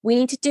we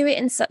need to do it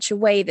in such a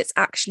way that's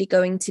actually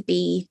going to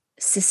be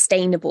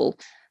sustainable.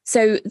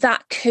 So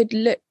that could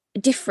look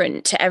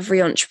different to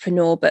every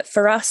entrepreneur. But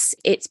for us,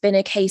 it's been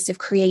a case of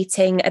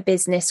creating a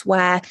business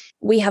where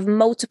we have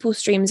multiple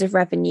streams of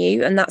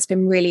revenue, and that's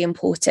been really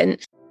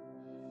important.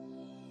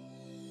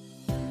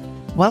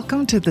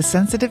 Welcome to the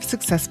Sensitive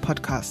Success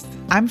Podcast.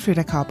 I'm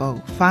Frida Cabo,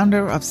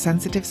 founder of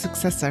Sensitive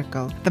Success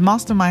Circle, the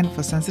mastermind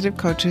for sensitive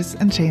coaches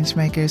and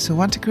changemakers who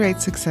want to create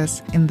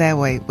success in their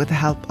way with the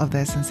help of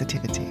their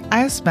sensitivity. I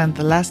have spent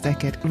the last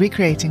decade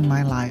recreating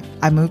my life.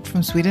 I moved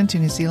from Sweden to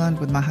New Zealand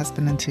with my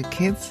husband and 2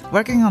 kids,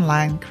 working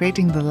online,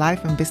 creating the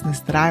life and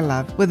business that I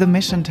love with a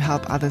mission to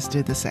help others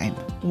do the same.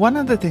 One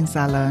of the things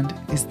I learned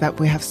is that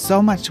we have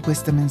so much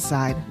wisdom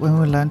inside when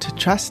we learn to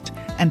trust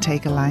and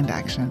take aligned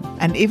action.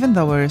 And even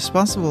though we're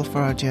responsible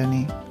for our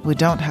journey, we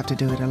don't have to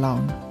do it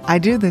alone. I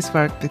do this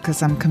work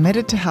because I'm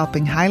committed to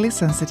helping highly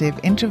sensitive,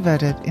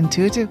 introverted,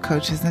 intuitive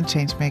coaches and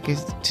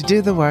changemakers to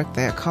do the work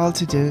they are called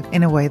to do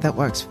in a way that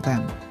works for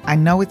them. I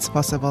know it's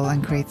possible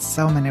and creates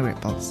so many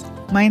ripples.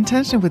 My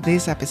intention with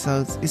these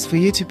episodes is for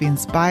you to be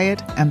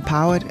inspired,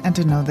 empowered, and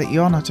to know that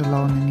you're not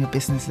alone in your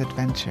business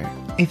adventure.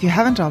 If you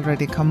haven't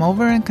already, come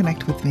over and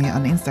connect with me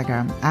on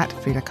Instagram at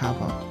Frida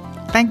Cabo.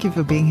 Thank you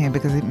for being here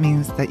because it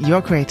means that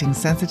you're creating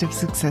sensitive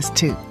success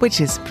too,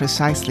 which is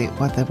precisely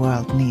what the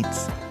world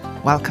needs.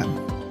 Welcome.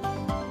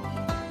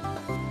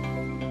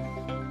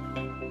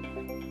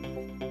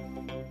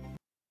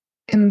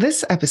 In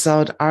this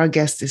episode, our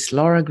guest is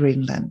Laura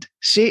Greenland.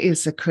 She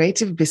is a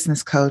creative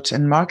business coach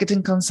and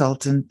marketing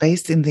consultant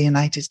based in the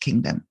United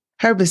Kingdom.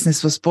 Her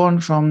business was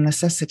born from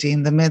necessity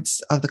in the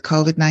midst of the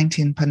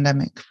COVID-19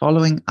 pandemic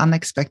following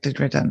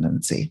unexpected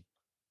redundancy.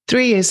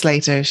 3 years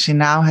later, she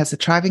now has a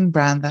thriving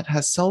brand that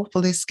has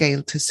soulfully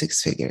scaled to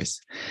 6 figures.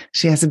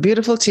 She has a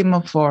beautiful team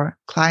of 4,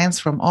 clients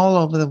from all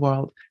over the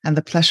world, and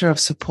the pleasure of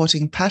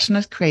supporting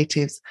passionate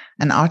creatives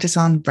and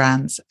artisan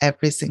brands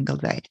every single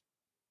day.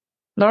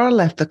 Laura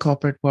left the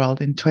corporate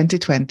world in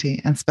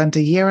 2020 and spent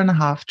 1.5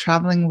 years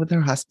traveling with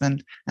her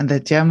husband and their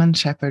German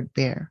Shepherd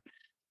bear.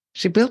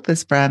 She built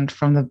this brand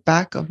from the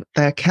back of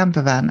their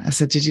camper van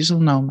as a digital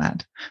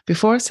nomad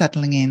before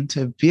settling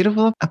into a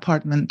beautiful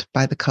apartment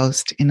by the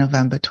coast in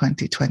November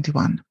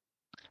 2021.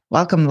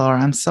 Welcome, Laura.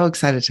 I'm so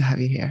excited to have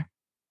you here.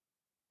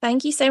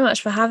 Thank you so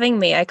much for having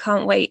me. I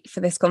can't wait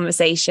for this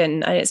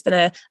conversation. And it's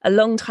been a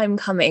long time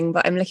coming,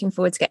 but I'm looking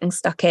forward to getting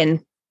stuck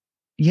in.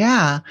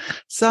 Yeah.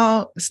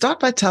 So start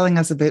by telling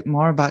us a bit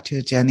more about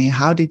your journey.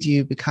 How did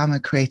you become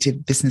a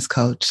creative business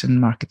coach and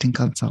marketing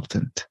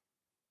consultant?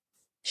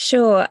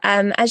 Sure.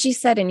 As you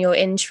said in your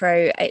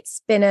intro,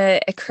 it's been a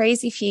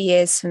crazy few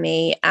years for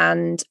me.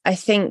 And I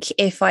think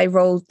if I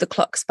rolled the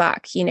clocks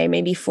back,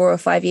 maybe 4 or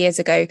 5 years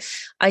ago,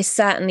 I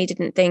certainly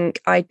didn't think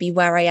I'd be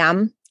where I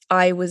am.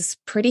 I was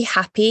pretty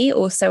happy,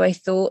 also, I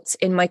thought,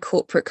 in my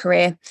corporate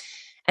career.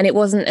 And it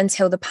wasn't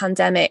until the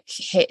pandemic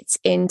hit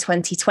in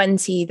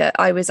 2020 that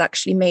I was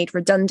actually made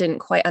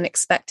redundant quite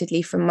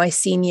unexpectedly from my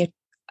senior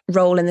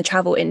role in the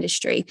travel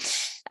industry.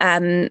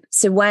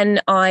 So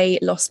when I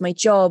lost my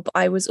job,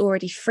 I was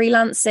already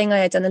freelancing. I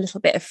had done a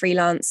little bit of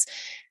freelance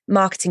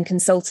marketing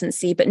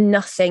consultancy, but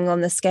nothing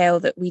on the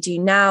scale that we do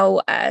now,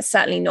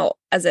 certainly not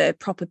as a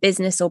proper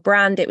business or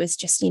brand. It was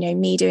just,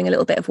 me doing a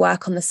little bit of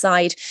work on the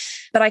side.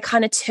 But I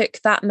kind of took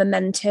that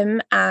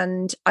momentum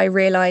and I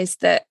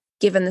realized that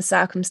given the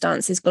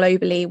circumstances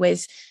globally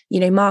with,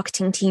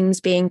 marketing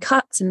teams being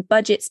cut and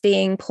budgets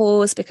being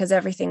paused because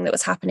everything that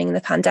was happening in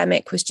the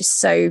pandemic was just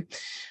so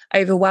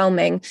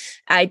overwhelming.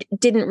 I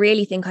didn't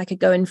really think I could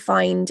go and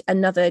find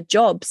another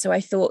job. So I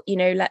thought,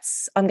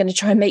 I'm going to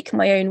try and make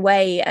my own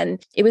way.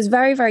 And it was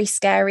very, very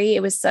scary.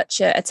 It was such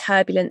a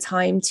turbulent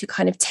time to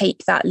kind of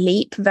take that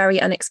leap very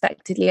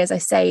unexpectedly, as I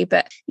say.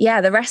 But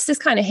yeah, the rest is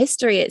kind of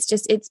history.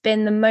 It's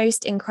been the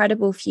most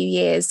incredible few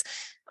years.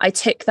 I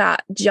took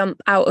that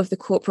jump out of the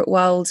corporate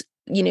world,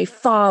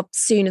 far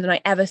sooner than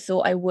I ever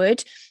thought I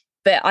would.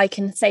 But I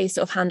can say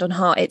sort of hand on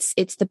heart,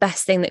 it's the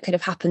best thing that could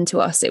have happened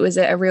to us. It was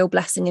a real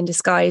blessing in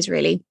disguise,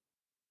 really.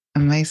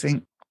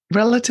 Amazing.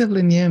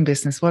 Relatively new in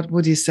business, what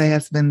would you say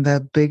has been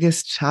the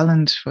biggest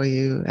challenge for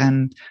you,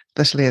 and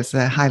especially as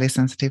a highly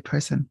sensitive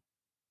person?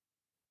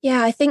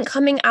 Yeah, I think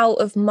coming out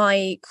of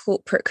my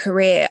corporate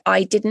career,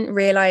 I didn't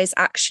realize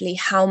actually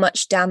how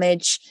much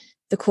damage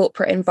the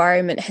corporate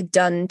environment had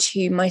done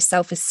to my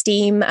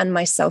self-esteem and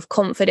my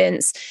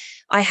self-confidence.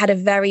 I had a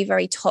very,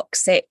 very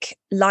toxic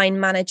line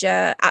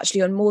manager,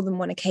 actually on more than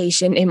one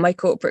occasion in my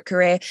corporate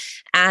career.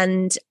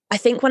 And I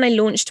think when I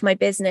launched my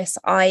business,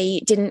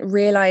 I didn't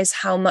realize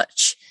how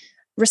much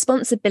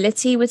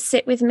responsibility would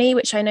sit with me,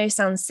 which I know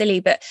sounds silly,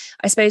 but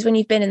I suppose when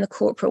you've been in the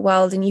corporate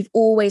world and you've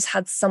always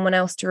had someone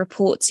else to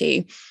report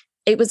to,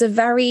 it was a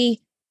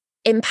very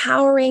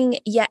empowering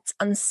yet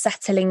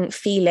unsettling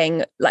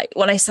feeling. Like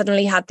when I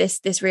suddenly had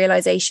this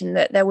realization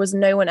that there was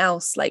no one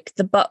else, like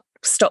the buck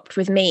stopped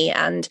with me,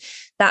 and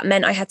that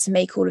meant I had to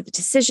make all of the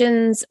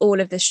decisions,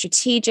 all of the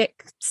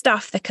strategic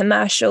stuff, the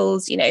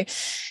commercials.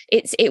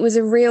 It was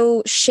a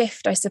real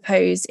shift, I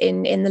suppose,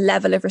 in the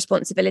level of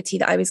responsibility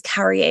that I was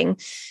carrying.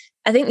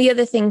 I think the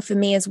other thing for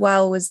me as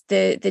well was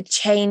the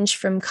change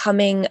from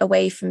coming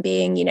away from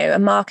being, a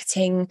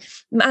marketing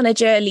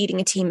manager, leading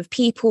a team of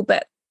people,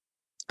 but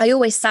I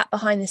always sat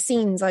behind the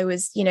scenes. I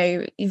was,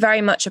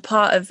 very much a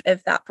part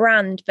of that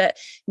brand, but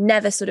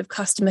never sort of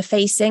customer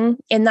facing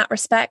in that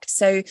respect.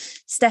 So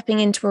stepping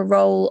into a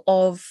role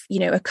of,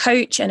 a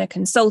coach and a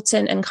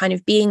consultant and kind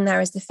of being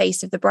there as the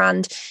face of the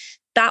brand,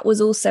 that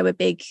was also a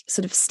big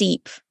sort of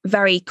steep,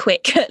 very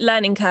quick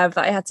learning curve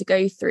that I had to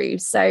go through.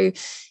 So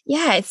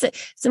yeah, it's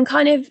some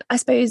kind of, I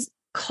suppose,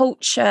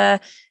 culture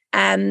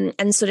and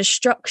sort of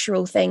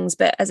structural things.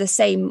 But as I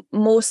say,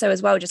 more so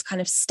as well, just kind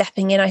of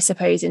stepping in, I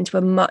suppose, into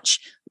a much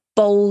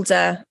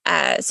bolder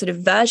sort of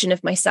version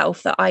of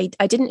myself that I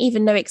didn't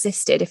even know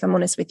existed, if I'm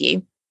honest with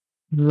you.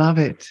 Love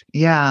it.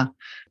 Yeah,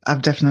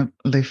 I've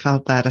definitely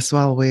felt that as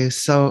well.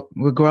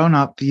 We're grown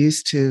up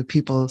used to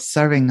people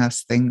serving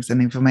us things and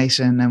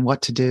information and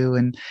what to do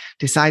and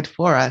decide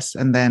for us.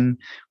 And then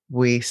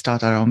we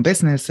start our own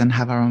business and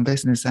have our own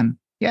business. And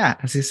yeah,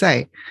 as you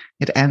say,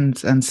 it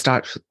ends and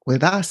starts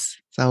with us.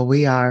 So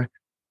we are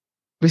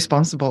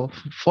responsible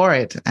for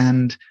it.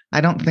 And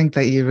I don't think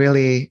that you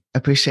really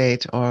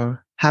appreciate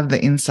or have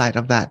the insight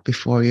of that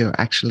before you're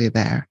actually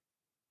there.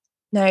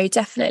 No,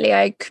 definitely.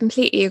 I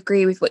completely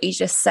agree with what you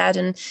just said.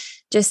 And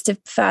just to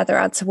further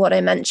add to what I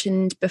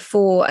mentioned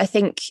before, I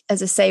think,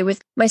 as I say,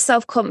 with my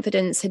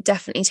self-confidence had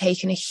definitely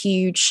taken a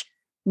huge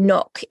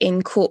knock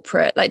in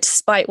corporate. Like,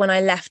 despite when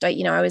I left,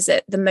 I was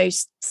at the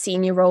most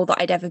senior role that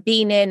I'd ever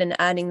been in and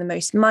earning the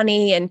most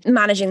money and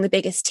managing the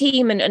biggest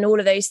team, and all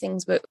of those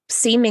things were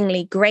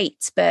seemingly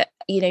great. But,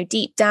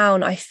 deep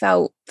down, I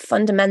felt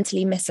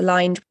fundamentally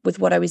misaligned with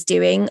what I was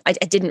doing. I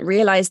didn't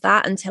realize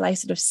that until I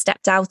sort of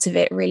stepped out of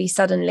it really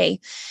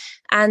suddenly.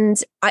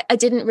 And I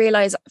didn't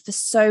realize for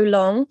so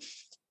long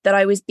that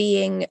I was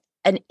being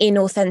an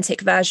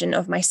inauthentic version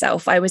of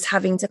myself. I was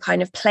having to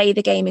kind of play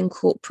the game in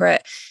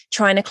corporate,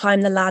 trying to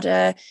climb the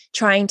ladder,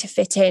 trying to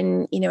fit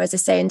in, as I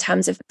say, in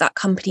terms of that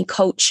company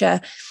culture.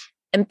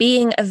 And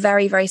being a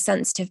very, very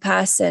sensitive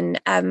person,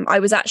 I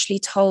was actually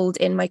told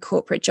in my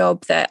corporate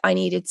job that I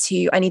needed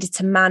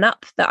to man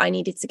up, that I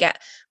needed to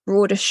get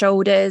broader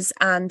shoulders,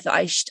 and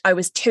that I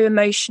was too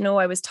emotional.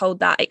 I was told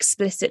that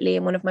explicitly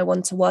in one of my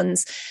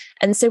one-to-ones.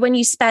 And so when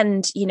you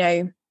spend,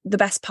 the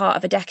best part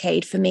of a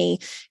decade for me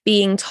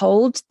being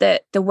told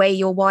that the way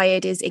you're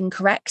wired is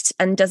incorrect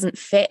and doesn't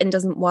fit and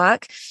doesn't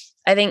work,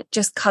 I think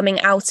just coming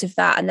out of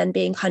that and then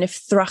being kind of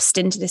thrust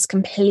into this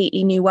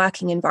completely new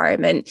working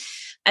environment,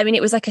 I mean,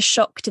 it was like a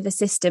shock to the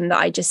system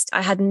that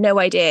I had no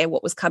idea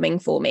what was coming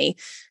for me.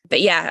 But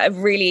yeah, a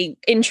really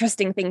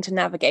interesting thing to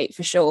navigate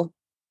for sure.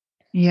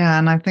 Yeah,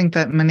 and I think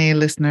that many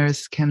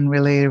listeners can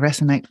really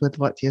resonate with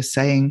what you're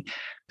saying.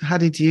 How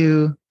did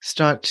you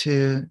start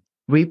to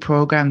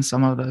reprogram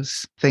some of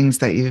those things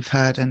that you've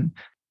heard and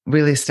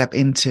really step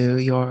into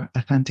your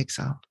authentic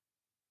self?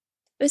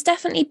 It was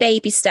definitely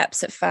baby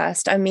steps at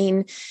first. I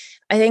mean,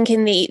 I think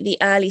in the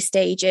early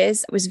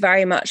stages, it was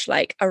very much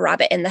like a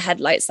rabbit in the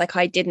headlights. Like,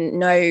 I didn't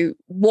know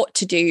what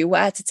to do,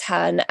 where to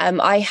turn.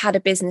 I had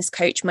a business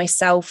coach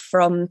myself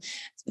from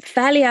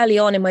fairly early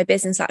on in my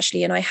business,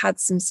 actually, and I had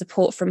some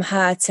support from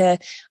her to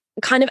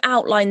kind of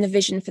outline the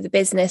vision for the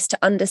business, to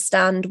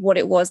understand what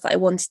it was that I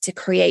wanted to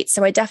create.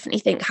 So I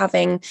definitely think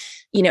having,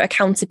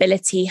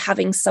 accountability,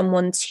 having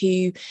someone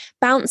to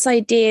bounce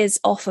ideas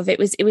off of, it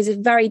was a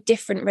very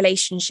different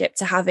relationship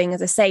to having,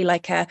 as I say,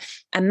 like a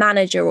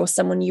manager or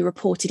someone you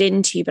reported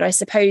into. But I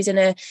suppose in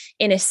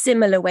a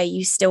similar way,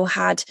 you still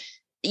had,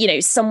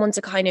 someone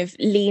to kind of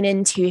lean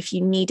into if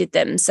you needed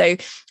them. So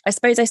I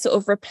suppose I sort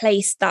of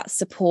replaced that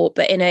support,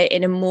 but in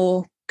a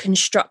more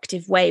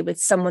constructive way, with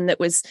someone that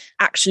was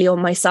actually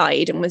on my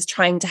side and was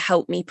trying to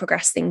help me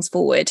progress things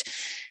forward.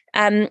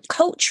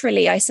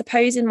 Culturally, I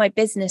suppose in my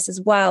business as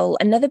well,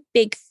 another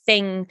big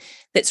thing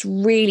that's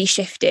really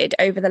shifted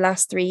over the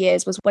last 3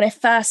 years was when I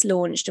first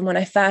launched and when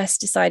I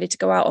first decided to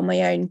go out on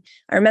my own.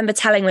 I remember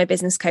telling my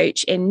business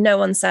coach in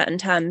no uncertain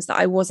terms that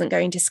I wasn't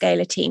going to scale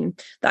a team,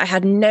 that I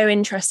had no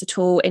interest at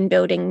all in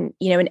building,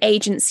 an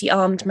agency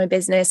arm to my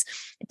business.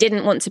 I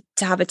didn't want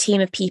to have a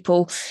team of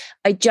people.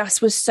 I just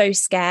was so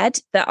scared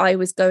that I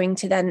was going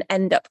to then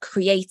end up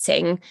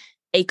creating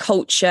a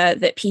culture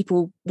that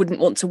people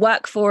wouldn't want to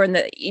work for, and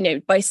that,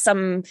 by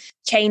some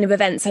chain of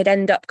events, I'd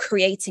end up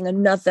creating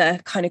another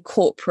kind of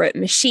corporate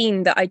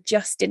machine that I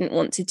just didn't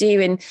want to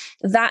do. And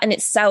that in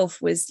itself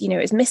was, it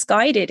was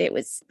misguided.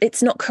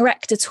 It's not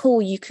correct at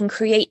all. You can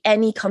create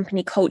any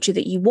company culture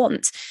that you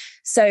want.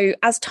 So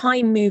as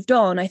time moved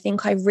on, I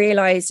think I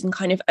realized and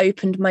kind of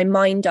opened my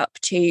mind up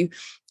to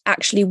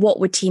actually what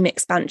would team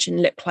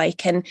expansion look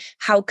like, and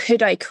how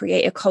could I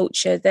create a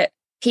culture that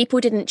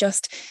people didn't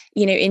just,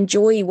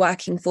 enjoy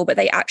working for, but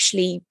they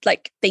actually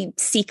they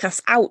seek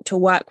us out to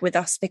work with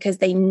us because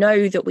they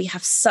know that we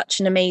have such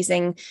an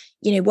amazing,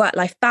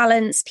 work-life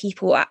balance.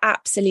 People are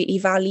absolutely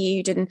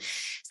valued. And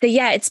so,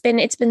 yeah, it's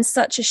been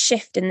such a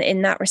shift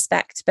in that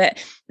respect. But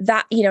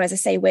that, as I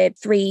say, we're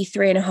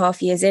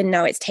 3.5 years in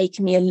now. It's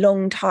taken me a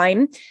long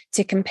time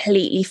to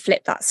completely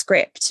flip that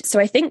script. So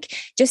I think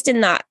just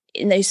in that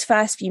in those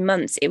first few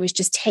months, it was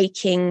just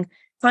taking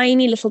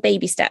tiny little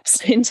baby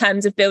steps in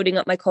terms of building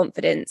up my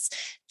confidence.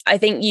 I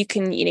think you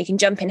can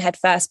jump in head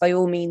first by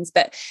all means.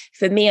 But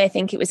for me, I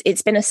think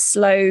it's been a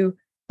slow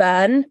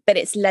burn, but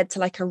it's led to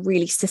like a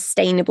really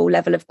sustainable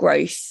level of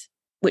growth,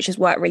 which has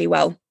worked really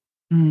well.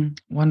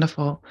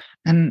 Wonderful.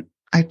 And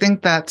I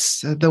think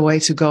that's the way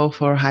to go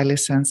for highly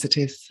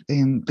sensitive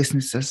in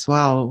business as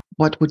well.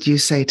 What would you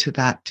say to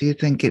that? Do you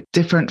think it's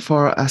different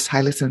for us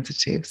highly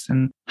sensitives?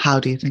 And how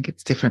do you think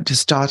it's different to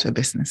start a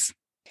business?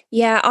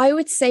 Yeah, I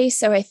would say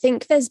so.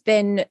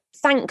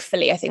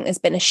 Thankfully, I think there's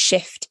been a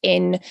shift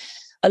in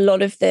a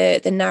lot of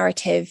the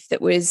narrative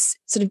that was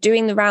sort of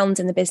doing the rounds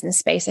in the business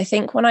space. I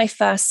think when I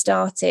first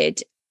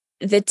started,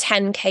 the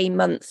 10K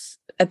month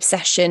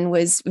obsession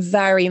was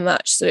very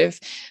much sort of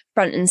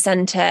front and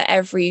center.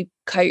 Every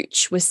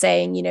coach was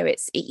saying,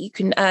 you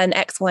can earn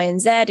X, Y, and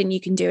Z, and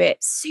you can do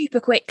it super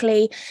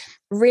quickly.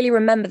 Really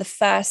remember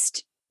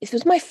it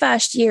was my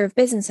first year of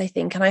business, I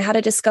think. And I had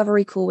a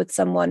discovery call with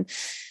someone,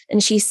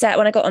 and she said,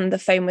 when I got on the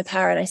phone with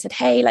her and I said,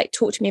 hey, like,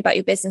 talk to me about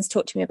your business,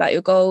 talk to me about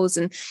your goals.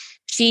 And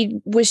she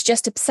was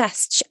just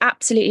obsessed,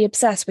 absolutely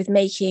obsessed with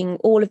making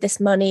all of this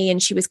money.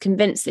 And she was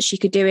convinced that she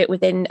could do it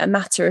within a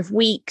matter of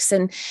weeks,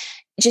 and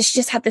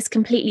just had this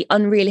completely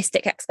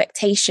unrealistic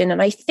expectation.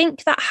 And I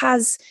think that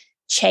has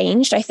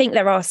changed. I think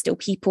there are still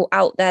people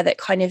out there that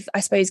kind of, I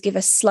suppose, give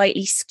a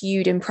slightly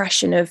skewed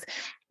impression of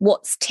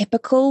what's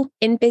typical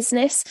in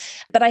business.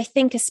 But I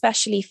think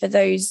especially for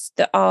those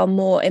that are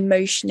more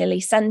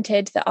emotionally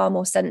centered, that are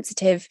more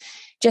sensitive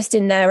just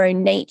in their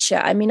own nature,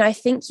 I mean, I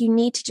think you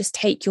need to just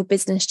take your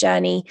business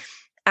journey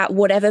at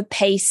whatever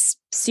pace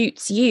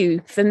suits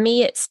you. For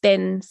me, it's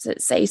been,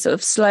 say, sort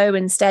of slow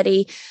and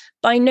steady.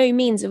 By no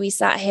means are we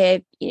sat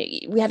here,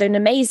 we had an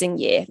amazing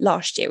year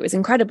last year. It was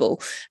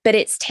incredible, but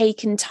it's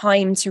taken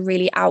time to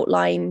really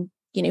outline,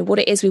 what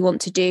it is we want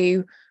to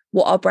do,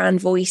 what our brand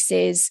voice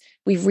is.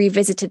 We've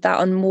revisited that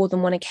on more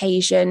than one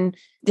occasion.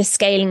 The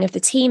scaling of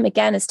the team,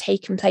 again, has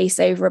taken place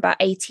over about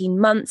 18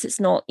 months. It's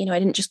not, I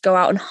didn't just go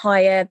out and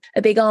hire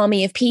a big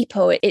army of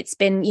people. It's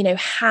been,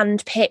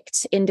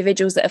 hand-picked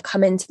individuals that have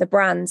come into the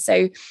brand.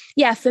 So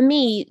yeah, for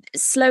me,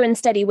 slow and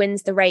steady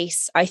wins the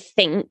race, I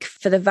think,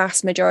 for the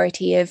vast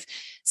majority of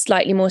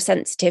slightly more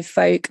sensitive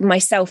folk,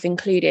 myself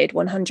included,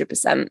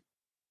 100%.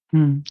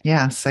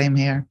 Yeah, same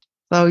here.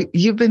 So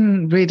you've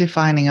been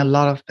redefining a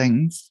lot of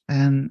things,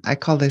 and I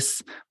call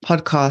this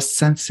podcast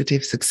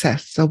Sensitive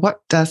Success. So what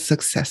does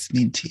success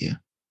mean to you?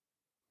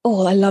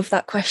 Oh, I love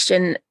that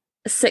question.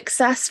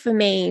 Success for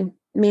me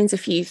means a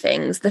few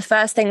things. The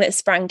first thing that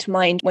sprang to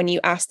mind when you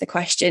asked the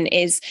question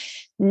is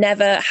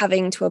never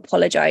having to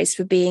apologize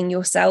for being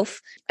yourself.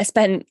 I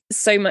spent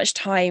so much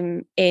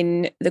time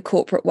in the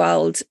corporate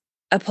world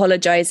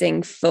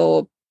apologizing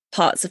for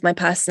parts of my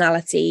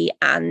personality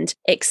and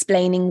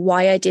explaining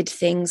why I did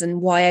things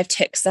and why I've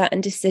took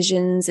certain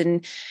decisions,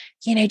 and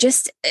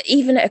just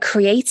even at a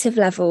creative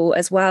level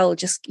as well,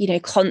 just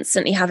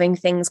constantly having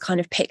things kind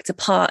of picked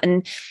apart.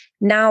 And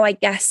now I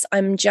guess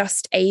I'm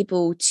just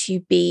able to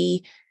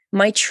be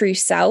my true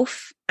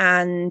self,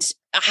 and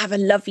I have a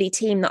lovely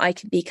team that I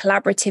can be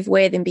collaborative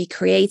with and be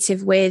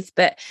creative with.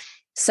 But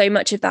so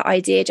much of that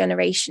idea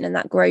generation and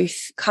that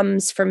growth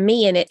comes from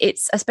me. And I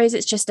suppose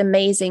it's just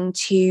amazing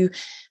to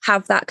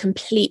have that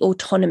complete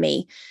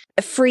autonomy.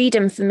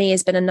 Freedom for me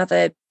has been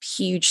another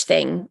huge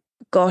thing.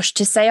 Gosh,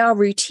 to say our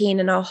routine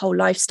and our whole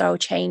lifestyle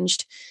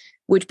changed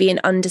would be an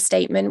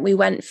understatement. We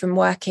went from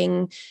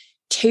working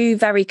 2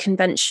 very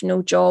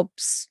conventional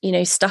jobs,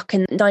 stuck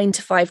in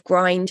 9-to-5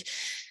 grind.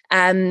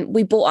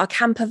 We bought our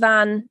camper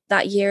van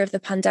that year of the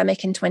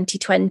pandemic in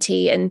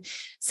 2020. And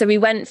so we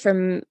went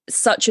from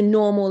such a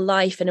normal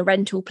life in a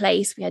rental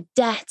place. We had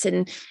debt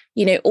and,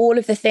 all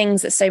of the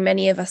things that so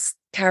many of us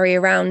carry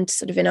around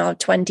sort of in our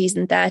 20s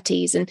and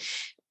 30s. And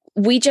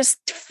we just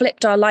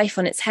flipped our life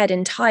on its head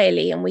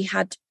entirely. And we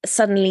had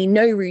suddenly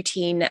no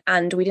routine,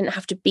 and we didn't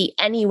have to be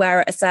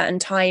anywhere at a certain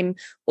time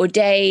or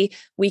day.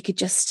 We could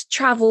just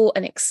travel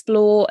and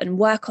explore and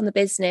work on the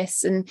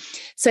business. And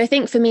so I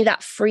think for me,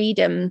 that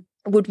freedom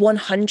would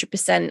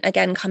 100%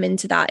 again come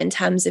into that in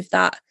terms of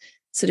that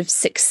sort of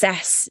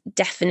success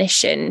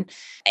definition.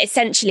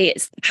 Essentially,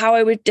 it's how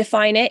I would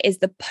define it is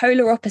the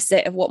polar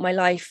opposite of what my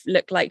life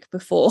looked like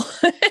before.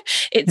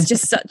 It's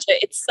just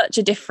such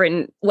a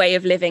different way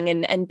of living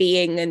and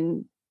being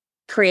and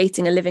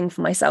creating a living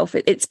for myself.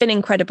 It's been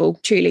incredible,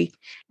 truly.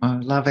 I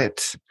love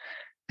it.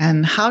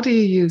 And how do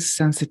you use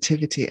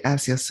sensitivity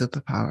as your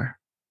superpower?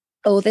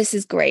 Oh, this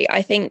is great.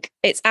 I think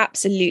it's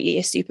absolutely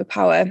a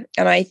superpower.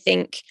 And I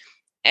think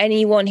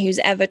anyone who's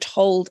ever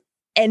told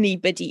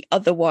anybody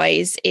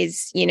otherwise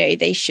is,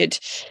 they should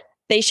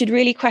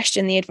really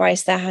question the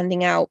advice they're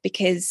handing out,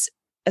 because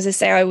as I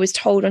say, I was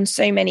told on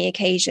so many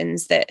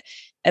occasions that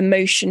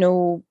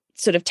emotional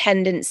sort of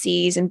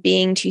tendencies and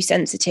being too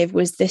sensitive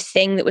was the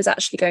thing that was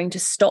actually going to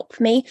stop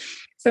me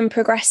from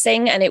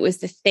progressing. And it was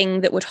the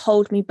thing that would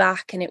hold me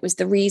back. And it was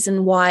the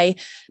reason why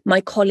my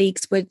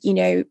colleagues were,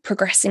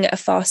 progressing at a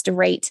faster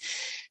rate.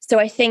 So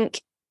I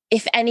think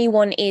if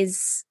anyone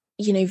is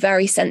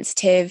very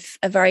sensitive,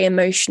 a very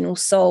emotional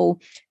soul,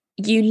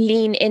 you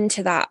lean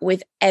into that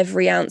with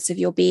every ounce of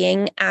your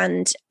being.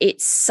 And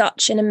it's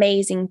such an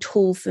amazing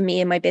tool for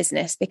me in my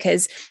business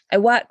because I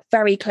work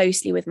very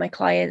closely with my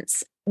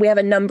clients. We have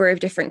a number of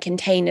different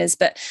containers,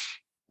 but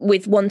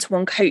with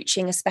one-to-one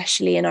coaching,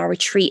 especially in our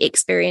retreat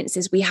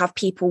experiences, we have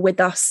people with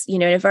us,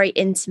 in a very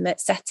intimate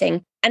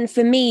setting. And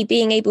for me,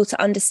 being able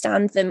to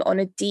understand them on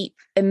a deep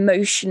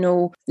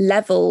emotional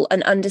level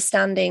and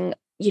understanding,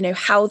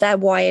 how they're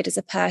wired as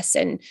a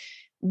person,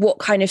 what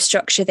kind of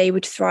structure they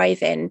would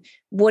thrive in,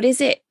 what is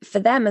it for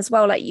them as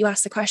well? Like you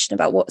asked the question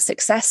about what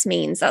success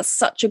means. That's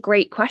such a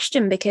great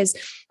question because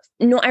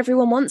not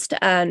everyone wants to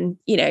earn,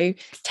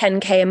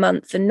 10K a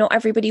month, and not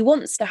everybody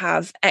wants to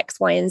have X,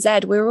 Y, and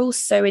Z. We're all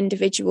so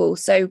individual.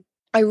 So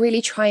I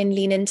really try and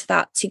lean into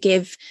that to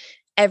give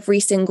every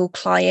single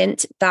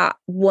client that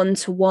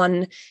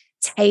one-to-one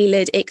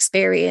tailored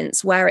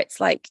experience where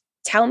it's like,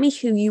 tell me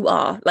who you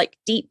are, like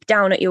deep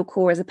down at your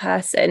core as a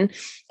person.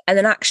 And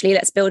then actually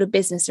let's build a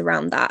business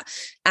around that.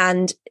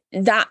 And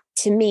that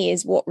to me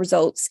is what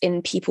results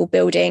in people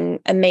building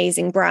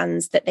amazing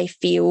brands that they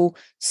feel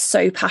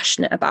so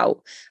passionate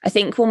about. I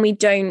think when we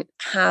don't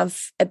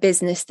have a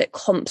business that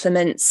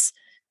complements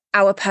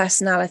our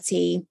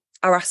personality,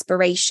 our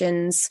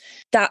aspirations,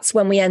 that's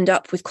when we end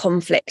up with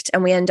conflict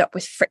and we end up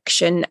with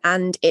friction,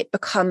 and it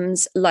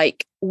becomes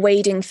like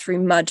wading through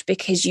mud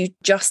because you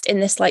just in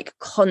this like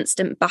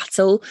constant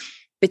battle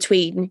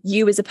between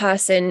you as a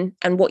person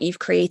and what you've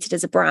created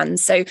as a brand.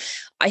 So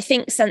I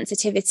think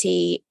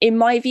sensitivity, in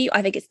my view,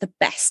 I think it's the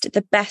best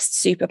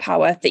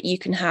superpower that you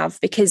can have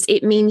because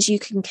it means you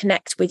can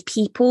connect with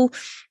people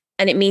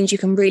and it means you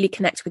can really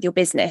connect with your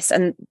business.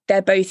 And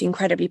they're both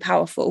incredibly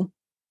powerful.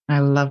 I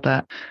love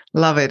that.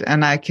 Love it.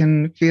 And I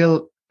can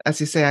feel, as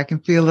you say, I can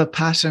feel the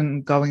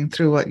passion going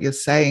through what you're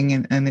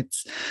saying. And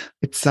it's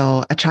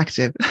so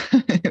attractive,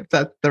 if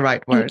that's the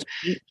right word.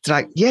 It's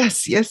like,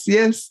 yes, yes,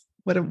 yes.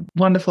 What a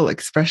wonderful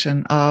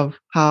expression of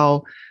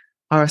how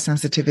our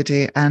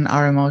sensitivity and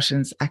our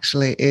emotions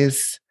actually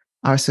is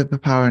our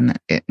superpower.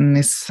 And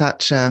is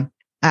such an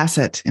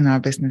asset in our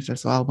business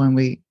as well when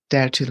we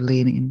dare to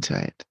lean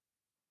into it.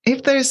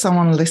 If there is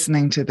someone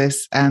listening to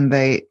this and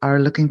they are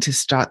looking to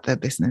start their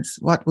business,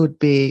 what would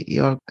be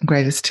your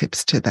greatest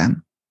tips to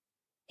them?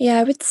 Yeah,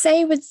 I would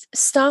say with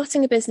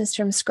starting a business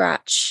from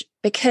scratch,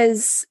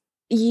 because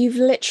you've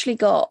literally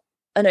got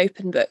an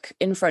open book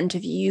in front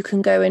of you. You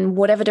can go in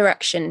whatever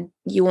direction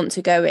you want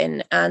to go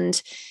in.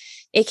 And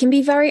it can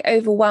be very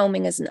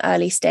overwhelming as an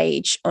early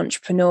stage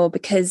entrepreneur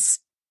because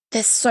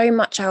there's so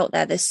much out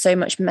there. There's so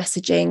much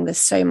messaging. There's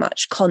so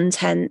much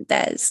content.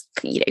 There's,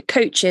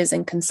 coaches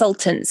and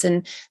consultants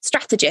and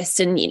strategists.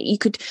 And you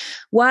could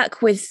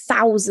work with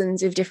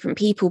thousands of different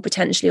people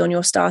potentially on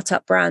your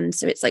startup brand.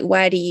 So it's like,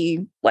 where do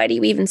you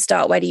even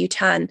start? Where do you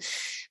turn?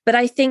 But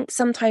I think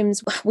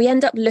sometimes we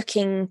end up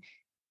looking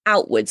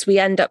outwards. We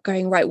end up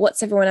going, right,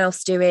 what's everyone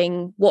else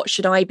doing? What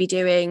should I be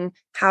doing?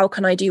 How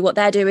can I do what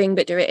they're doing,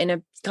 but do it in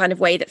a kind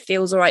of way that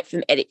feels all right for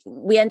me?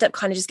 We end up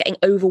kind of just getting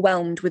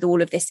overwhelmed with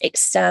all of this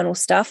external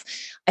stuff.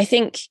 I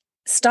think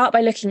start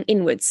by looking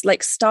inwards,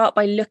 like start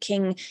by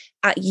looking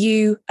at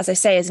you, as I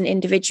say, as an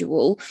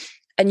individual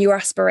and your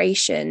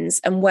aspirations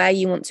and where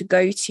you want to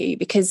go to,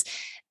 because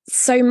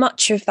so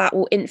much of that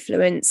will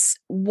influence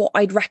what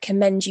I'd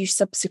recommend you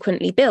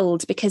subsequently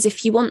build. Because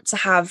if you want to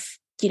have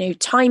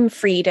time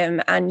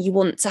freedom and you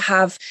want to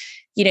have,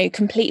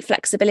 complete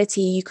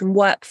flexibility, you can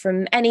work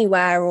from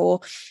anywhere,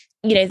 or,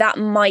 that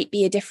might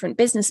be a different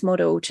business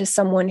model to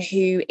someone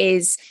who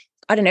is,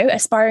 I don't know,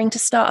 aspiring to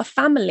start a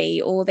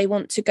family, or they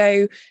want to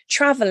go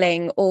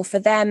traveling, or for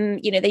them,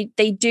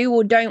 they do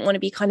or don't want to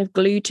be kind of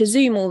glued to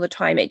Zoom all the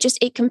time.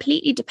 It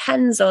completely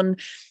depends on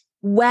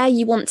where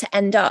you want to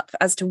end up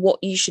as to what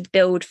you should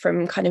build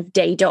from kind of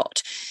day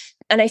dot.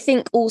 And I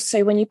think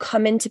also when you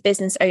come into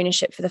business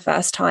ownership for the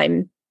first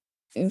time,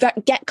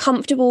 get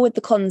comfortable with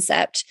the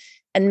concept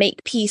and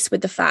make peace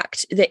with the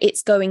fact that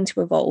it's going to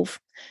evolve.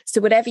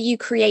 So whatever you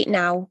create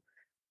now,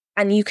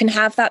 and you can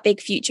have that big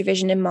future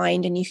vision in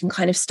mind and you can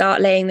kind of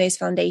start laying those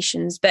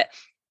foundations, but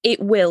it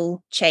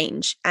will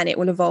change and it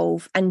will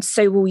evolve. And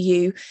so will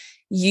you.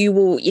 You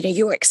will,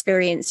 your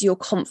experience, your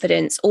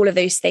confidence, all of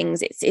those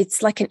things.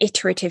 It's like an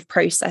iterative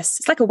process.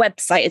 It's like a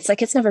website. It's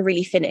like it's never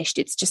really finished.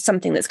 It's just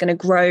something that's going to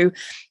grow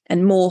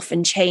and morph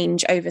and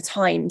change over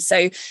time. So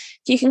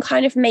if you can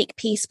kind of make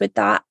peace with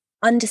that,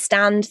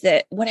 understand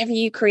that whatever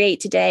you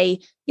create today,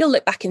 you'll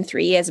look back in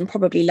 3 years and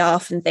probably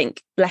laugh and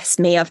think, bless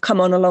me, I've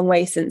come on a long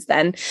way since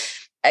then.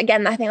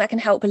 Again, I think that can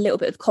help a little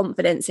bit of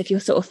confidence if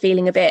you're sort of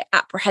feeling a bit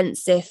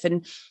apprehensive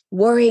and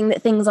worrying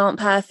that things aren't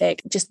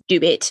perfect. Just do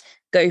it.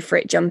 Go for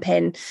it, jump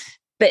in.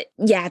 But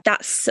yeah,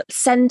 that's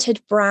centered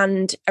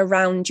brand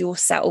around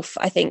yourself.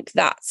 I think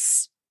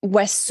that's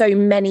where so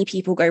many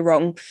people go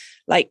wrong.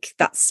 Like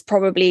that's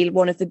probably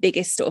one of the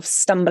biggest sort of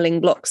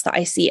stumbling blocks that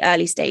I see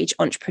early stage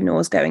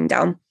entrepreneurs going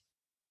down.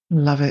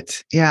 Love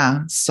it. Yeah.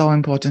 So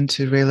important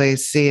to really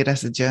see it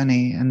as a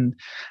journey and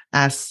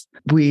as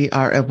we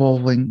are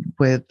evolving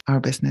with our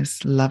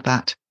business. Love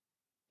that.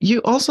 You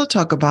also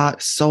talk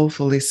about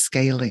soulfully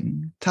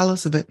scaling. Tell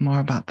us a bit more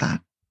about that.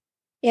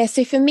 Yeah,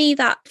 so for me,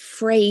 that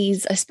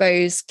phrase, I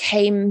suppose,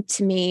 came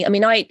to me. I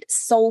mean,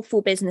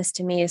 soulful business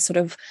to me is sort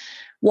of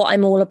what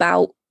I'm all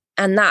about.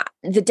 And that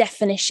the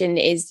definition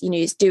is,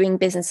 is doing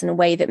business in a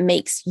way that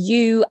makes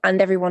you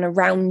and everyone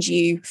around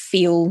you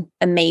feel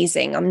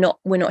amazing.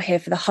 We're not here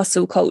for the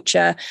hustle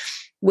culture.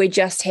 We're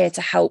just here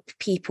to help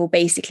people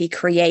basically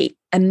create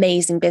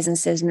amazing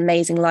businesses and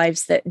amazing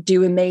lives that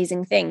do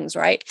amazing things,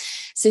 right?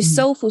 So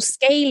soulful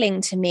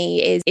scaling to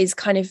me is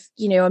kind of,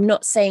 I'm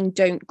not saying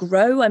don't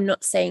grow. I'm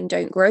not saying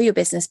don't grow your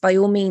business. By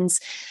all means,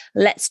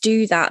 let's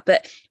do that.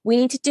 But we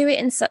need to do it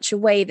in such a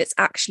way that's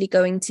actually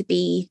going to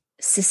be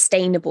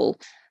sustainable.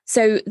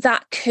 So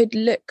that could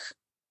look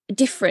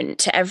different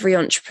to every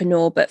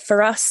entrepreneur. But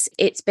for us,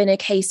 it's been a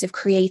case of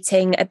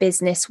creating a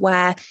business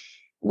where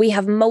we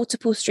have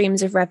multiple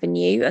streams of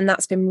revenue, and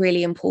that's been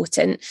really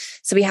important.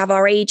 So we have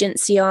our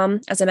agency arm,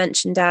 as I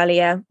mentioned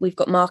earlier. We've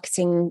got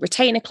marketing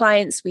retainer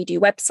clients. We do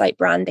website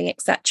branding,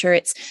 etc.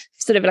 It's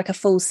sort of like a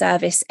full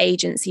service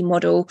agency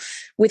model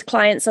with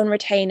clients on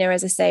retainer,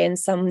 as I say, and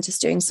some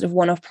just doing sort of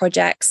one-off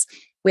projects.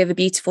 We have a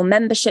beautiful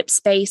membership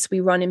space. We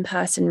run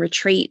in-person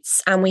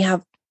retreats, and we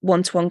have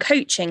one-to-one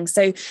coaching.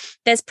 So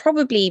there's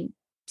probably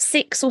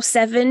 6 or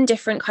 7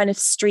 different kind of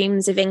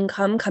streams of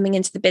income coming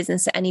into the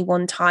business at any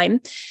one time,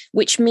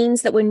 which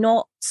means that we're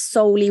not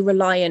solely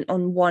reliant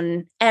on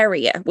one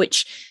area,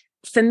 which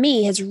for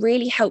me has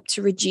really helped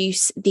to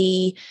reduce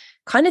the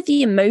kind of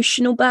the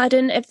emotional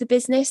burden of the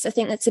business. I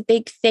think that's a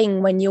big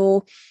thing when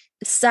you're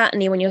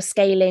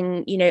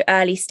scaling,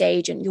 early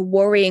stage, and you're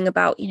worrying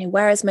about,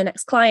 where is my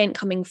next client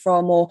coming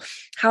from, or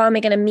how am I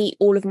going to meet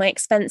all of my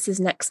expenses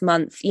next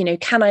month?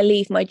 Can I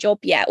leave my job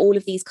yet? All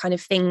of these kind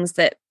of things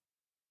that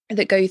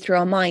go through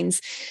our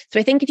minds. So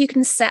I think if you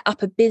can set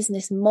up a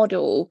business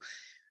model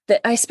that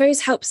I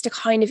suppose helps to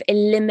kind of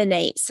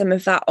eliminate some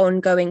of that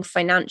ongoing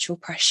financial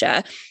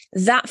pressure,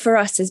 that for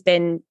us has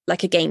been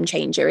like a game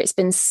changer. It's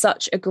been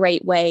such a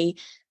great way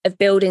of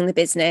building the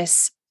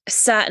business,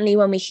 certainly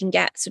when we can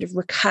get sort of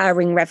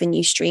recurring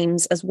revenue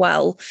streams as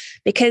well,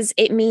 because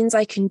it means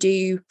I can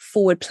do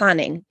forward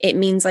planning. It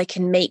means I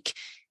can make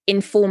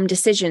informed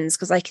decisions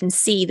because I can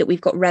see that we've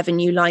got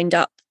revenue lined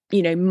up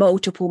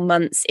multiple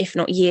months, if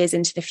not years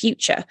into the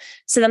future.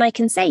 So then I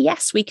can say,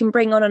 yes, we can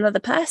bring on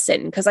another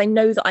person because I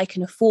know that I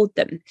can afford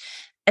them.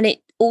 And it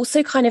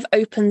also kind of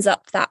opens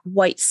up that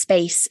white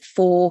space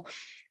for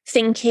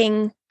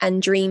thinking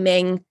and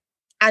dreaming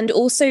and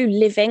also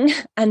living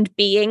and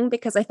being,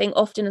 because I think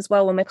often as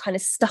well, when we're kind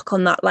of stuck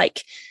on that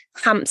like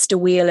hamster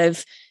wheel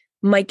of,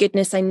 my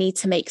goodness, I need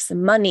to make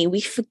some money,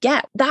 we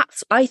forget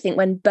that's, I think,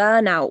 when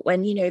burnout,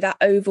 when, that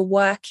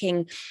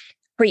overworking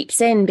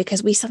creeps in,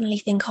 because we suddenly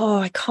think,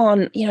 I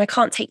can't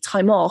take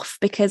time off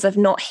because I've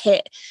not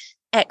hit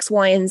X,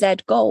 Y, and Z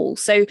goal.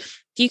 So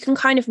if you can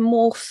kind of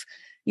morph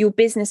your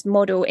business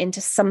model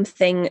into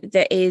something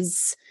that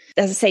is,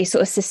 as I say,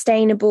 sort of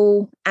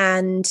sustainable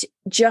and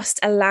just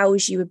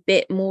allows you a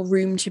bit more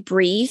room to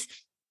breathe,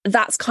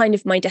 that's kind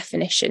of my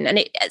definition. And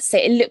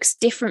it looks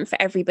different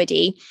for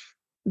everybody,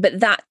 but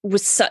that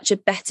was such a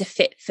better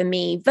fit for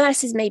me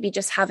versus maybe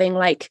just having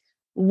like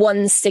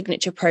one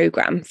signature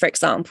program, for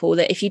example,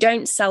 that if you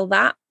don't sell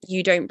that,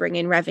 you don't bring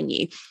in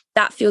revenue.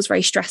 That feels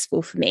very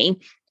stressful for me.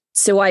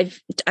 So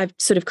I've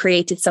sort of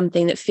created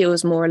something that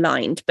feels more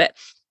aligned. But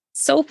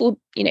soulful,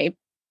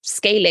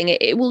 scaling,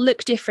 it will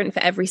look different for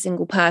every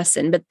single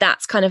person, but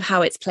that's kind of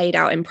how it's played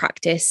out in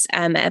practice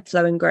at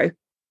Flow and Grow.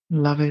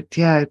 Love it.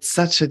 Yeah, it's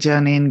such a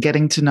journey in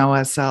getting to know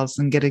ourselves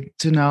and getting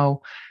to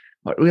know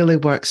what really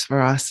works for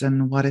us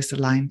and what is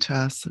aligned to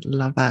us.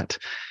 Love that.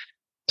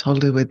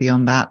 Totally with you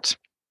on that.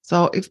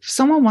 So if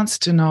someone wants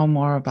to know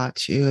more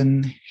about you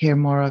and hear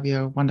more of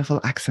your wonderful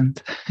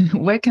accent,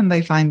 where can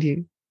they find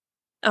you?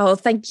 Oh,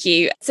 thank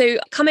you. So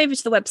come over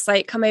to our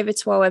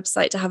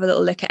website to have a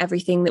little look at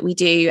everything that we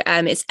do.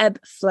 It's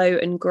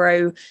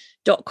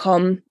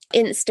ebbflowandgrow.com.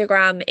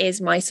 Instagram is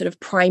my sort of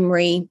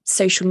primary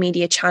social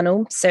media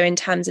channel. So in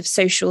terms of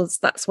socials,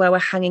 that's where we're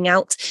hanging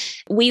out.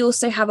 We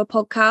also have a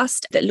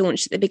podcast that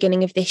launched at the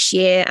beginning of this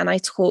year, and I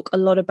talk a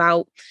lot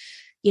about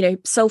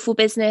soulful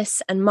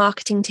business and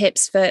marketing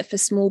tips for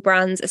small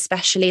brands,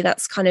 especially.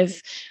 That's kind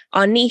of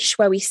our niche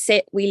where we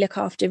sit. We look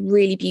after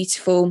really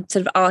beautiful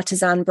sort of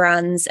artisan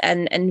brands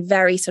and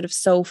very sort of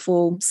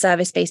soulful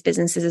service-based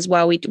businesses as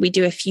well. We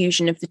do a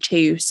fusion of the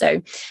two.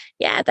 So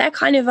yeah, they're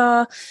kind of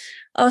our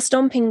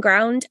stomping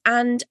ground.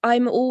 And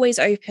I'm always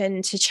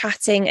open to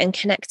chatting and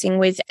connecting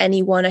with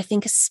anyone. I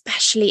think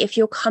especially if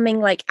you're coming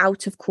like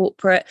out of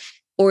corporate,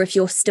 or if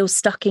you're still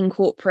stuck in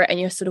corporate and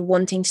you're sort of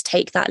wanting to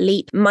take that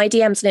leap, my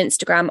DMs on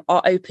Instagram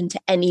are open to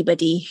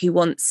anybody who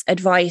wants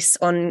advice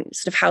on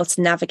sort of how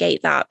to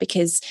navigate that.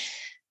 Because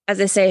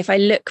as I say, if I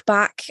look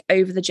back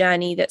over the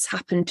journey that's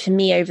happened to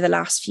me over the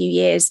last few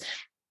years,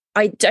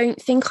 I don't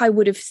think I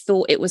would have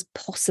thought it was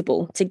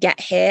possible to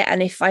get here.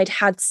 And if I'd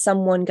had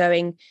someone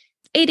going,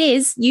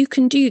 you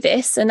can do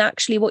this, and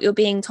actually what you're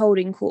being told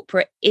in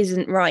corporate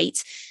isn't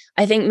right,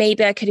 I think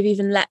maybe I could have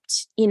even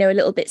leapt, a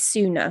little bit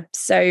sooner.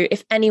 So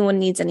if anyone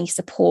needs any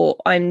support,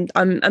 I'm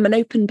an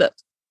open book.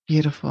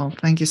 Beautiful.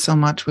 Thank you so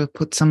much. We'll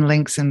put some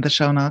links in the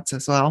show notes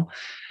as well.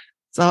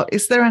 So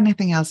is there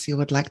anything else you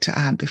would like to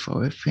add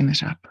before we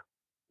finish up?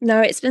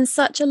 No, it's been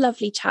such a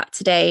lovely chat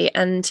today.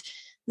 And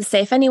to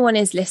say, if anyone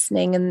is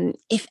listening, and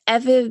if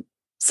ever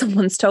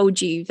someone's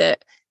told you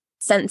that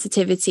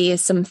sensitivity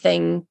is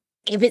something,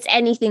 if it's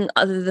anything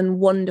other than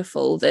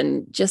wonderful,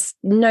 then just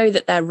know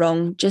that they're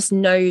wrong. Just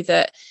know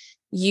that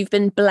you've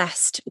been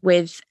blessed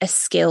with a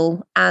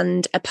skill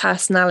and a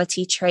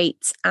personality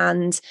trait,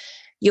 and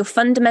you're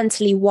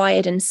fundamentally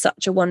wired in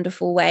such a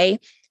wonderful way.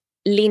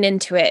 Lean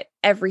into it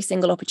every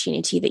single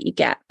opportunity that you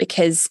get,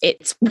 because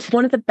it's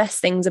one of the best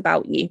things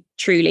about you,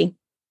 truly.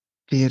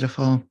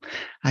 Beautiful.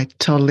 I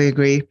totally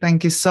agree.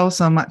 Thank you so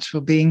much for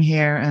being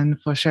here and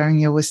for sharing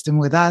your wisdom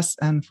with us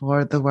and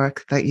for the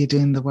work that you do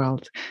in the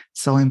world.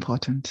 So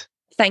important.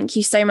 Thank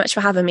you so much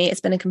for having me.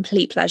 It's been a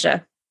complete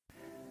pleasure.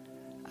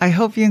 I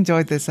hope you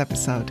enjoyed this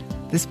episode.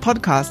 This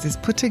podcast is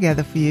put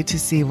together for you to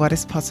see what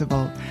is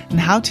possible and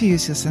how to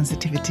use your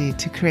sensitivity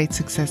to create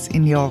success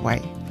in your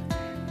way.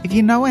 If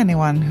you know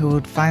anyone who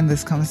would find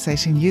this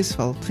conversation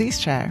useful, please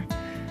share.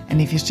 And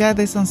if you share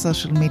this on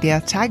social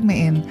media, tag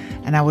me in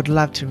and I would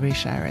love to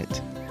reshare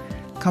it.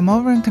 Come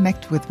over and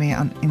connect with me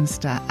on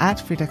Insta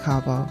 @Frida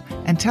Carbo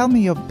and tell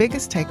me your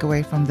biggest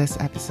takeaway from this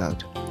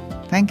episode.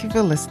 Thank you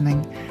for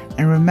listening,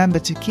 and remember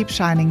to keep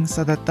shining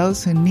so that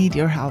those who need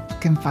your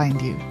help can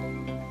find you.